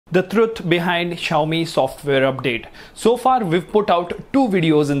The truth behind Xiaomi software update. So far we've put out 2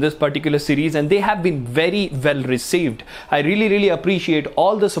 videos in this particular series and they have been very well received. I really appreciate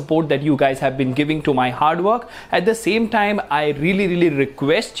all the support that you guys have been giving to my hard work. At the same time, I really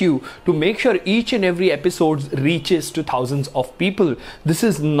request you to make sure each and every episode reaches to thousands of people. This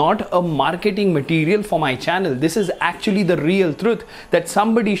is not a marketing material for my channel. This is actually the real truth that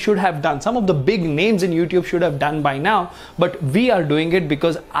somebody should have done. Some of the big names in YouTube should have done by now, but we are doing it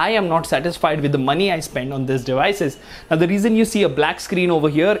because I am not satisfied with the money I spend on these devices. Now the reason you see a black screen over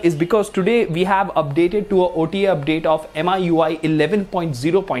here is because today we have updated to a OTA update of MIUI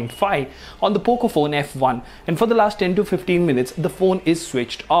 11.0.5 on the POCO phone F1, and for the last 10 to 15 minutes the phone is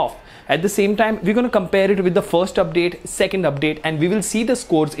switched off. At the same time, we're going to compare it with the first update, second update, and we will see the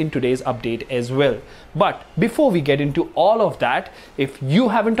scores in today's update as well. But before we get into all of that, if you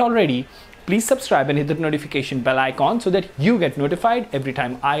haven't already, please subscribe and hit the notification bell icon so that you get notified every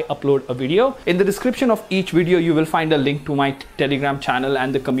time I upload a video. In the description of each video, you will find a link to my Telegram channel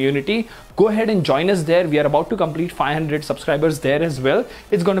and the community. Go ahead and join us there. We are about to complete 500 subscribers there as well.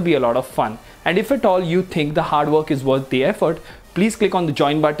 It's going to be a lot of fun. And if at all you think the hard work is worth the effort, please click on the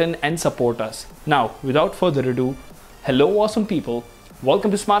join button and support us. Now, without further ado, hello awesome people.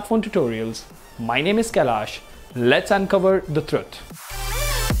 Welcome to Smartphone Tutorials. My name is Kailash. Let's uncover the truth.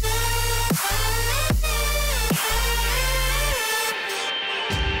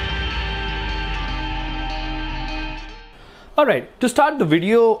 Alright, to start the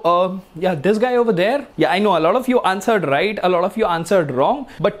video, this guy over there, I know a lot of you answered right, a lot of you answered wrong,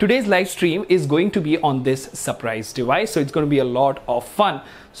 but today's live stream is going to be on this surprise device, so it's going to be a lot of fun.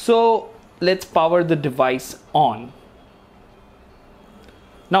 So let's power the device on.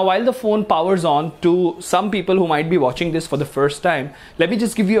 Now, while the phone powers on, to some people who might be watching this for the first time, let me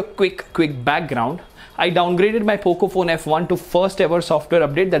just give you a quick background. I downgraded my POCO phone F1 to first ever software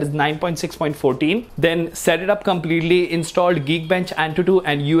update, that is 9.6.14. Then set it up completely, installed Geekbench, Antutu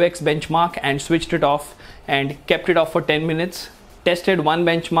and UX benchmark and switched it off and kept it off for 10 minutes. Tested one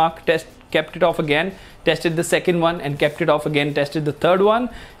benchmark, kept it off again, tested the second one and kept it off again, tested the third one,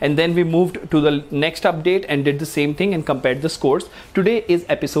 and then we moved to the next update and did the same thing and compared the scores. Today is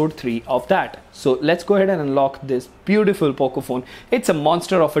episode 3 of that. So let's go ahead and unlock this beautiful POCO phone. It's a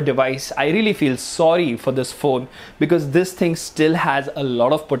monster of a device. I really feel sorry for this phone because this thing still has a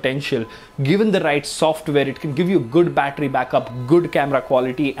lot of potential. Given the right software, it can give you good battery backup, good camera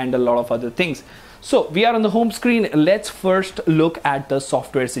quality and a lot of other things. So we are on the home screen. Let's first look at the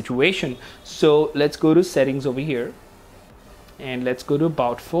software situation. So let's go to settings over here and let's go to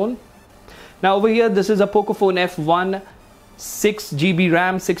about phone. Now over here, this is a POCO phone F1, 6 GB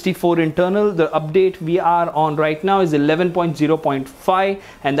RAM, 64 internal. The update we are on right now is 11.0.5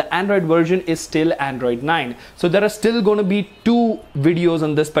 and the Android version is still Android 9. So there are still going to be 2 videos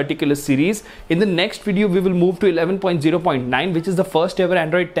on this particular series. In the next video, we will move to 11.0.9, which is the first ever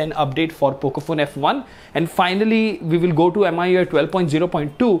Android 10 update for POCO phone F1. And finally, we will go to MIUI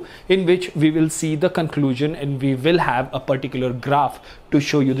 12.0.2, in which we will see the conclusion and we will have a particular graph to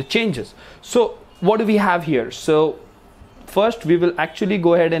show you the changes. So what do we have here? So first, we will actually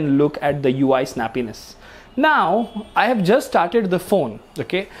go ahead and look at the UI snappiness. Now, I have just started the phone,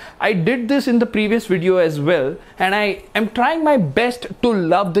 okay? I did this in the previous video as well, and I am trying my best to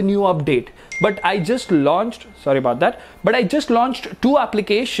love the new update. But I just launched, sorry about that, but I just launched 2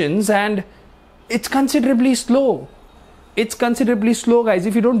 applications and it's considerably slow. It's considerably slow, guys.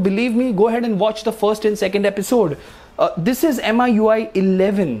 If you don't believe me, go ahead and watch the first and second episode. This is MIUI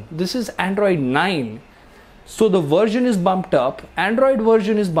 11. This is Android 9. So the version is bumped up, Android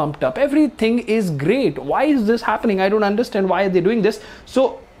version is bumped up, everything is great. Why is this happening? I don't understand why they're doing this.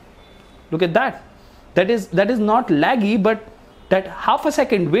 So look at that. That is not laggy, but that half a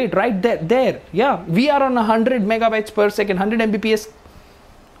second wait right there. Yeah, we are on 100 megabytes per second, 100 Mbps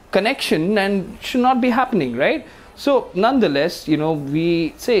connection and should not be happening, right? So nonetheless, you know,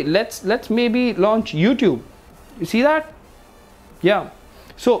 we say let's maybe launch YouTube. You see that? Yeah.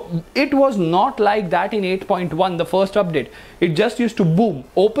 So it was not like that in 8.1, the first update. It just used to boom,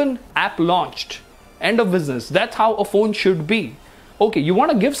 open, app launched, end of business. That's how a phone should be. Okay, you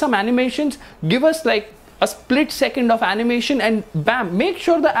want to give some animations, give us like a split second of animation and bam, make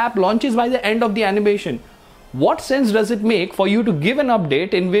sure the app launches by the end of the animation. What sense does it make for you to give an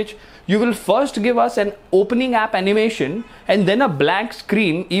update in which you will first give us an opening app animation and then a blank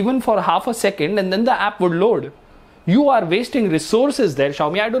screen even for half a second and then the app would load? You are wasting resources there,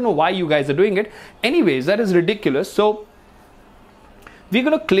 Xiaomi. I don't know why you guys are doing it. Anyways, that is ridiculous. So we're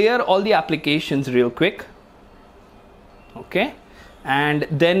going to clear all the applications real quick. Okay. And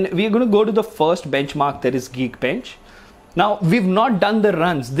then we're going to go to the first benchmark, that is Geekbench. Now we've not done the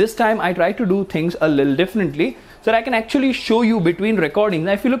runs. This time I try to do things a little differently so that I can actually show you between recordings.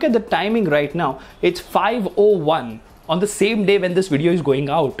 Now if you look at the timing right now, it's 5:01 on the same day when this video is going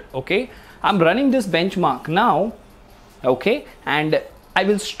out. Okay, I'm running this benchmark now. Okay, and I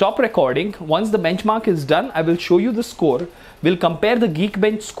will stop recording. Once the benchmark is done, I will show you the score. We'll compare the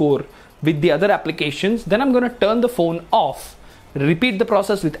Geekbench score with the other applications. Then I'm going to turn the phone off, repeat the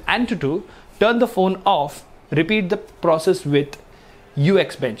process with Antutu, turn the phone off, repeat the process with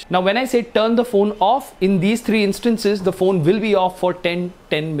UXBench. Now when I say turn the phone off, in these three instances the phone will be off for 10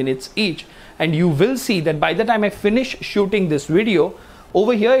 minutes each, and you will see that by the time I finish shooting this video,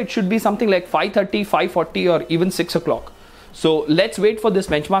 over here it should be something like 5:30, 5:40 or even 6 o'clock. So let's wait for this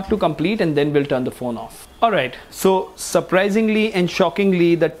benchmark to complete and then we'll turn the phone off. Alright, so surprisingly and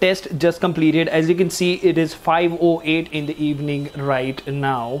shockingly, the test just completed. As you can see, it is 5:08 in the evening right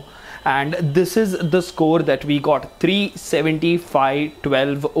now. And this is the score that we got,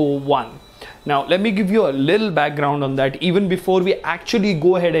 375/1201. Now let me give you a little background on that even before we actually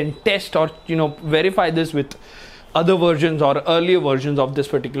go ahead and test or verify this with other versions or earlier versions of this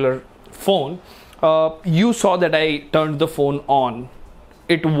particular phone. You saw that I turned the phone on.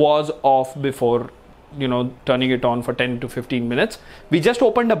 It was off before turning it on for 10 to 15 minutes. We just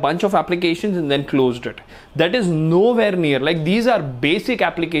opened a bunch of applications and then closed it. That is nowhere near, like, these are basic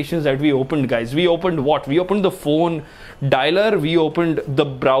applications that we opened, guys. We opened what? We opened the phone dialer, we opened the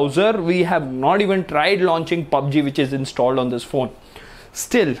browser. We have not even tried launching PUBG, which is installed on this phone.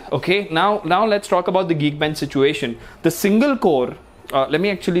 Still, okay, now let's talk about the Geekbench situation. The single core, let me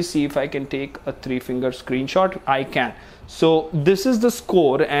actually see if I can take a 3-finger screenshot. I can. So this is the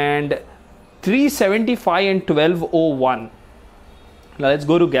score, and 375/1201. Now let's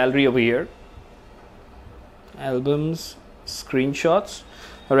go to gallery over here, albums, screenshots.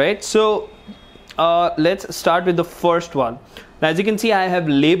 All right, so let's start with the first one. Now as you can see, I have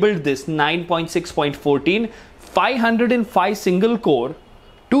labeled this 9.6.14, 505 single core,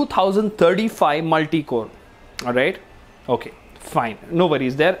 2035 multi-core. All right, okay, fine, no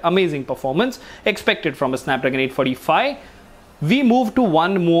worries there. Amazing performance expected from a Snapdragon 845. We move to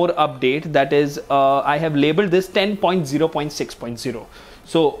one more update, that is I have labeled this 10.0.6.0.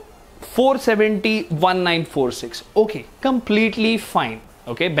 So 470/1946. Okay, completely fine.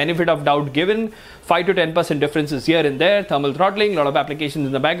 Okay, benefit of doubt given, 5 to 10% differences here and there, thermal throttling, a lot of applications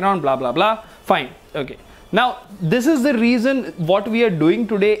in the background, blah blah blah. Fine. Okay, now this is the reason what we are doing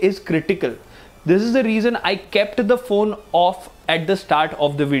today is critical. This is the reason I kept the phone off at the start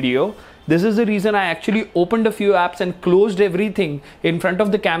of the video. This is the reason I actually opened a few apps and closed everything in front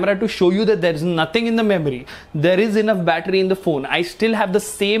of the camera to show you that there is nothing in the memory. There is enough battery in the phone. I still have the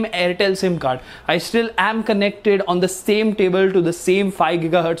same Airtel SIM card. I still am connected on the same table to the same 5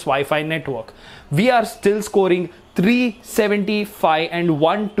 GHz Wi-Fi network. We are still scoring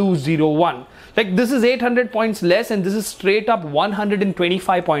 375/1201. Like, this is 800 points less, and this is straight up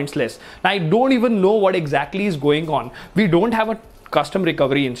 125 points less. Now I don't even know what exactly is going on. We don't have a custom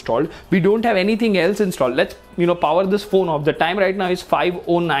recovery installed. We don't have anything else installed. Let's power this phone off. The time right now is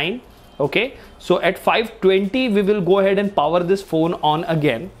 5:09. Okay, so at 5:20 we will go ahead and power this phone on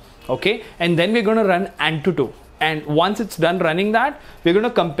again. Okay, and then we're going to run Antutu, and once it's done running that, we're going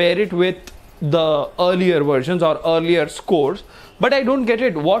to compare it with the earlier versions or earlier scores. But I don't get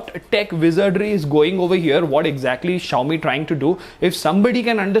it. What tech wizardry is going over here? What exactly is Xiaomi trying to do? If somebody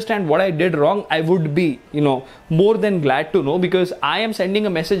can understand what I did wrong, I would be, more than glad to know, because I am sending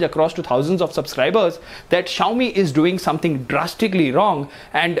a message across to thousands of subscribers that Xiaomi is doing something drastically wrong.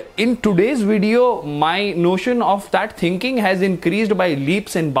 And in today's video, my notion of that thinking has increased by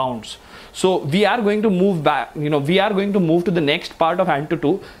leaps and bounds. So we are going to move back, we are going to move to the next part of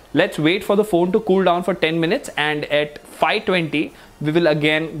Antutu. Let's wait for the phone to cool down for 10 minutes, and at 5:20 we will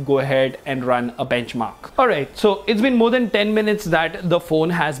again go ahead and run a benchmark. All right, so it's been more than 10 minutes that the phone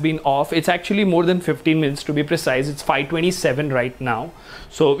has been off. It's actually more than 15 minutes to be precise. It's 5:27 right now.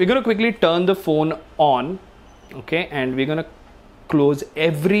 So we're going to quickly turn the phone on, okay, and we're going to close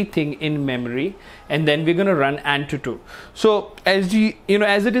everything in memory, and then we're going to run Antutu. So as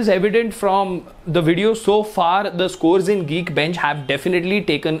as it is evident from the video so far, the scores in Geekbench have definitely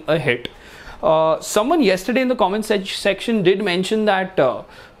taken a hit. Someone yesterday in the comment section did mention that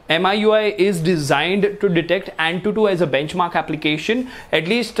MIUI is designed to detect Antutu as a benchmark application. At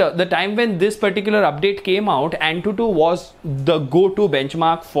least the time when this particular update came out, Antutu was the go-to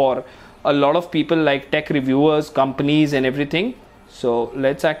benchmark for a lot of people, like tech reviewers, companies and everything. So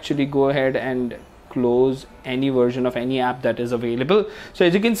let's actually go ahead and close any version of any app that is available. So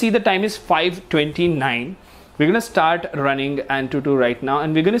as you can see, the time is 5:29. We're going to start running Antutu right now,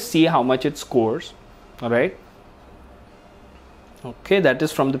 and we're going to see how much it scores. All right. Okay, that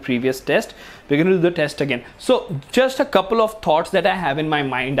is from the previous test. We're going to do the test again. So just a couple of thoughts that I have in my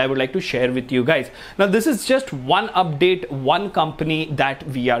mind I would like to share with you guys. Now this is just one update, one company that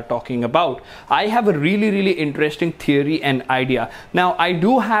we are talking about. I have a really interesting theory and idea. Now I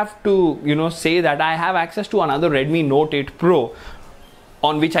do have to say that I have access to another Redmi Note 8 Pro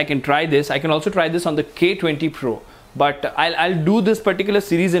on which I can try this. I can also try this on the K20 Pro, but I'll do this particular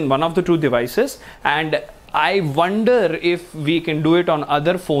series in one of the two devices, and I wonder if we can do it on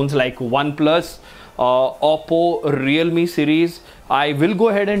other phones like OnePlus, Oppo, Realme series. I will go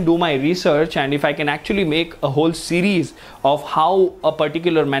ahead and do my research, and if I can actually make a whole series of how a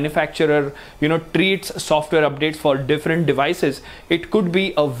particular manufacturer treats software updates for different devices, it could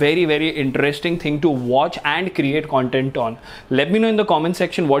be a very interesting thing to watch and create content on. Let me know in the comment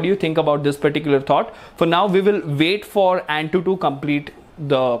section what do you think about this particular thought. For now, we will wait for Antutu to complete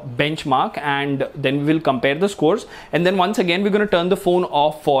the benchmark, and then we will compare the scores, and then once again we're going to turn the phone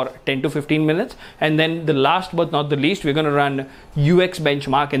off for 10 to 15 minutes, and then the last but not the least, we're going to run UX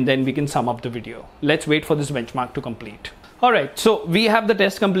benchmark, and then we can sum up the video. Let's wait for this benchmark to complete. Alright, so we have the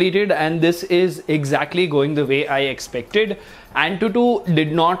test completed, and this is exactly going the way I expected. Antutu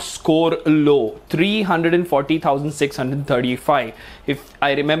did not score low, 340,635. If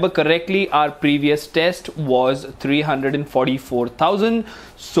I remember correctly, our previous test was 344,000.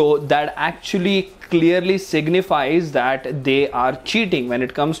 So that actually clearly signifies that they are cheating when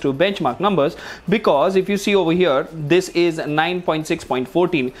it comes to benchmark numbers, because if you see over here, this is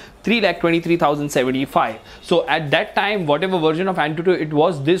 9.6.14, 3,23,075. So at that time, whatever version of Antutu it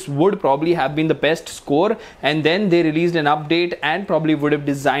was, this would probably have been the best score, and then they released an update and probably would have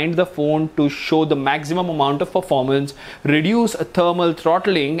designed the phone to show the maximum amount of performance, reduce thermal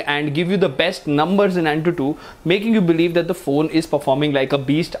throttling, and give you the best numbers in Antutu, making you believe that the phone is performing like a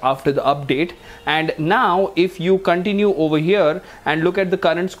beast after the update. And now if you continue over here and look at the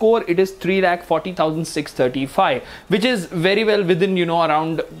current score, it is 3,40,635, which is very well within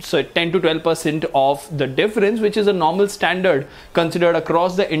around 10 to 12% of the difference, which is a normal standard considered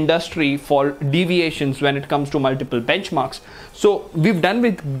across the industry for deviations when it comes to multiple benchmarks. So we've done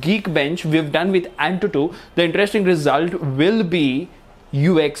with Geekbench, we've done with Antutu. The interesting result will be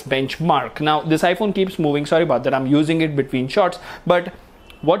UX benchmark. Now this iPhone keeps moving, sorry about that, I'm using it between shots, but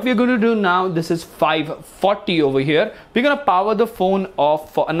what we're going to do now, this is 540 over here. We're going to power the phone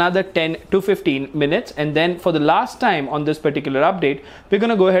off for another 10 to 15 minutes. And then for the last time on this particular update, we're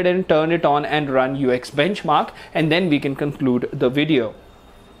going to go ahead and turn it on and run UX benchmark. And then we can conclude the video.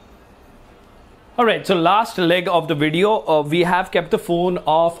 Alright, so last leg of the video, we have kept the phone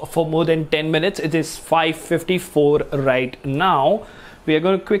off for more than 10 minutes. It is 5:54 right now. We are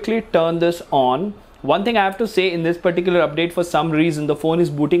going to quickly turn this on. One thing I have to say, in this particular update, for some reason the phone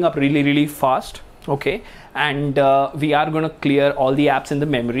is booting up really fast, okay, and we are going to clear all the apps in the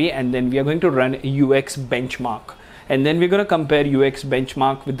memory, and then we are going to run UX benchmark, and then we're going to compare UX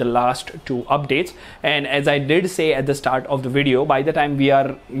benchmark with the last two updates. And as I did say at the start of the video, by the time we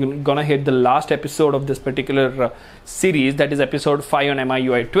are gonna hit the last episode of this particular series, that is episode 5 on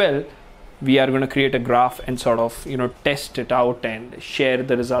MIUI 12, we are going to create a graph and sort of test it out and share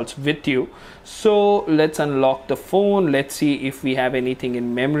the results with you. So let's unlock the phone. Let's see if we have anything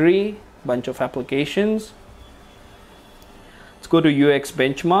in memory. Bunch of applications. Let's go to UX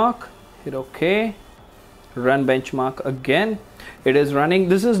benchmark, hit OK, run benchmark again. It is running.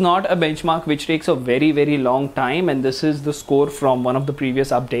 This is not a benchmark which takes a very long time, and this is the score from one of the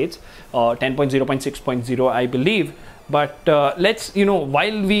previous updates, 10.0.6.0 I believe. But let's,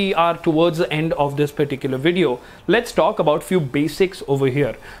 while we are towards the end of this particular video, let's talk about few basics over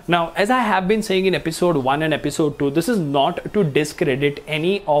here. Now, as I have been saying in episode 1 and episode 2, this is not to discredit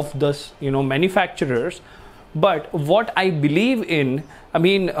any of the manufacturers, but what I believe in, I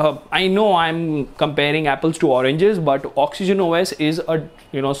mean, I know I'm comparing apples to oranges, but Oxygen OS is a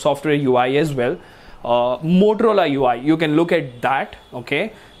software UI as well. Motorola UI, you can look at that,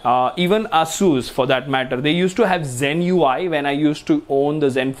 okay. Even Asus, for that matter, they used to have Zen UI when I used to own the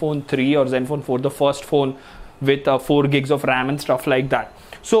Zenfone 3 or Zenfone 4, the first phone with 4 gigs of RAM and stuff like that.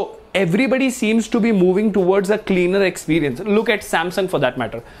 So everybody seems to be moving towards a cleaner experience. Look at Samsung for that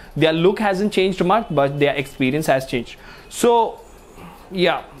matter. Their look hasn't changed much, but their experience has changed. So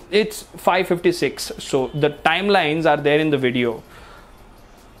yeah, it's 5:56. So the timelines are there in the video.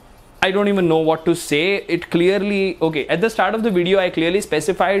 I don't even know what to say. It clearly, okay, at the start of the video I clearly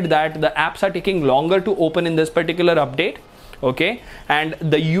specified that the apps are taking longer to open in this particular update, okay, and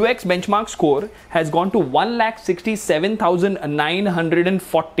the UX benchmark score has gone to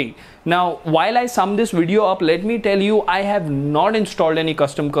 1,67,940. Now, while I sum this video up, let me tell you, I have not installed any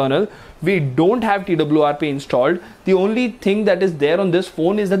custom kernel. We don't have TWRP installed. The only thing that is there on this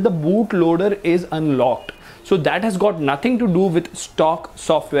phone is that the bootloader is unlocked. So that has got nothing to do with stock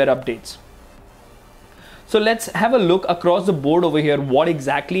software updates. So let's have a look across the board over here, what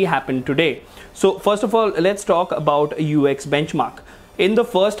exactly happened today. So first of all, let's talk about UX benchmark. In the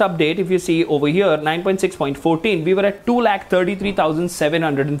first update, if you see over here, 9.6.14, we were at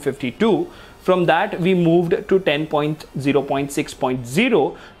 2,33,752. From that, we moved to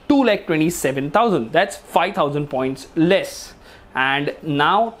 10.0.6.0, 2,27,000. That's 5,000 points less. And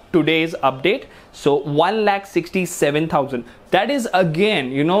now today's update, so 1,67,000. That is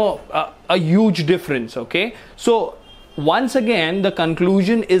again, you know, a huge difference. Okay, so once again, the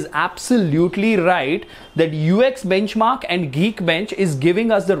conclusion is absolutely right that UX benchmark and Geekbench is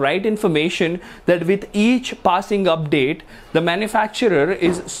giving us the right information that with each passing update, the manufacturer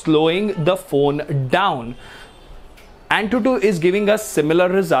is slowing the phone down. Antutu is giving us similar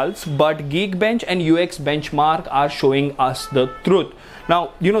results, but Geekbench and UX benchmark are showing us the truth.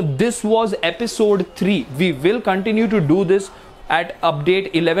 Now, you know, this was episode 3. We will continue to do this at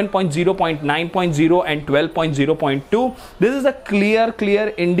update 11.0.9.0 and 12.0.2. This is a clear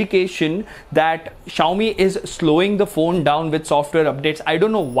indication that Xiaomi is slowing the phone down with software updates. I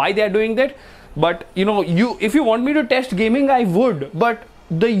don't know why they are doing that, but you know, if you want me to test gaming, I would, but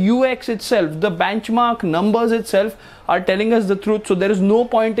the UX itself, the benchmark numbers itself are telling us the truth. So there is no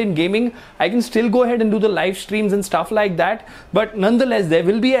point in gaming. I can still go ahead and do the live streams and stuff like that, but nonetheless, there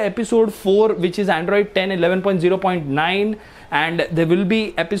will be a episode 4, which is Android 10 11.0.9, and there will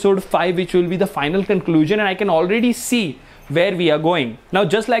be episode 5, which will be the final conclusion, and I can already see where we are going. Now,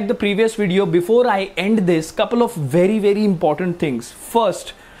 just like the previous video, before I end this, couple of very important things.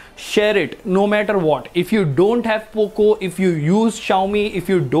 First, share it no matter what. If you don't have POCO, if you use Xiaomi, if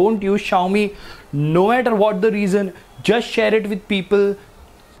you don't use Xiaomi, no matter what the reason, just share it with people.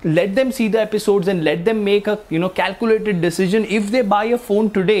 Let them see the episodes and let them make a, you know, calculated decision. If they buy a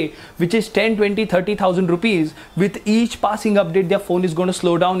phone today which is 10, 20, 30,000 rupees, with each passing update their phone is going to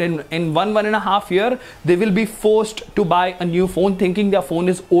slow down. In one and a half year they will be forced to buy a new phone thinking their phone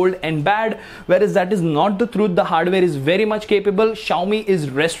is old and bad, whereas that is not the truth. The hardware is very much capable. Xiaomi is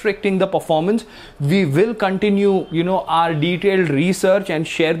restricting the performance. We will continue, you know, our detailed research and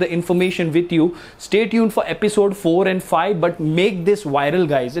share the information with you. Stay tuned for episode 4 and 5, but make this viral,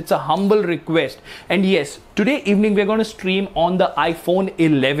 guys. It's a humble request. And yes, today evening we're going to stream on the iPhone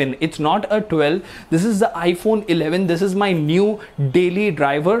 11. It's not a 12. This is the iPhone 11. This is my new daily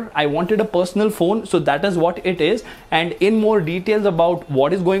driver. I wanted a personal phone, so that is what it is. And in more details about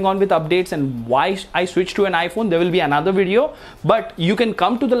what is going on with updates and why I switched to an iPhone, there will be another video. But you can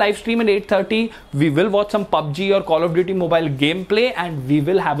come to the live stream at 8:30. We will watch some PUBG or Call of Duty mobile gameplay, and we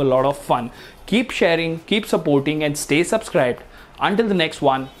will have a lot of fun. Keep sharing, keep supporting, and stay subscribed. Until the next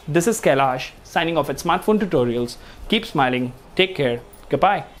one, this is Kailash signing off at Smartphone Tutorials. Keep smiling. Take care.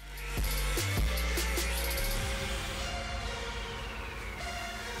 Goodbye.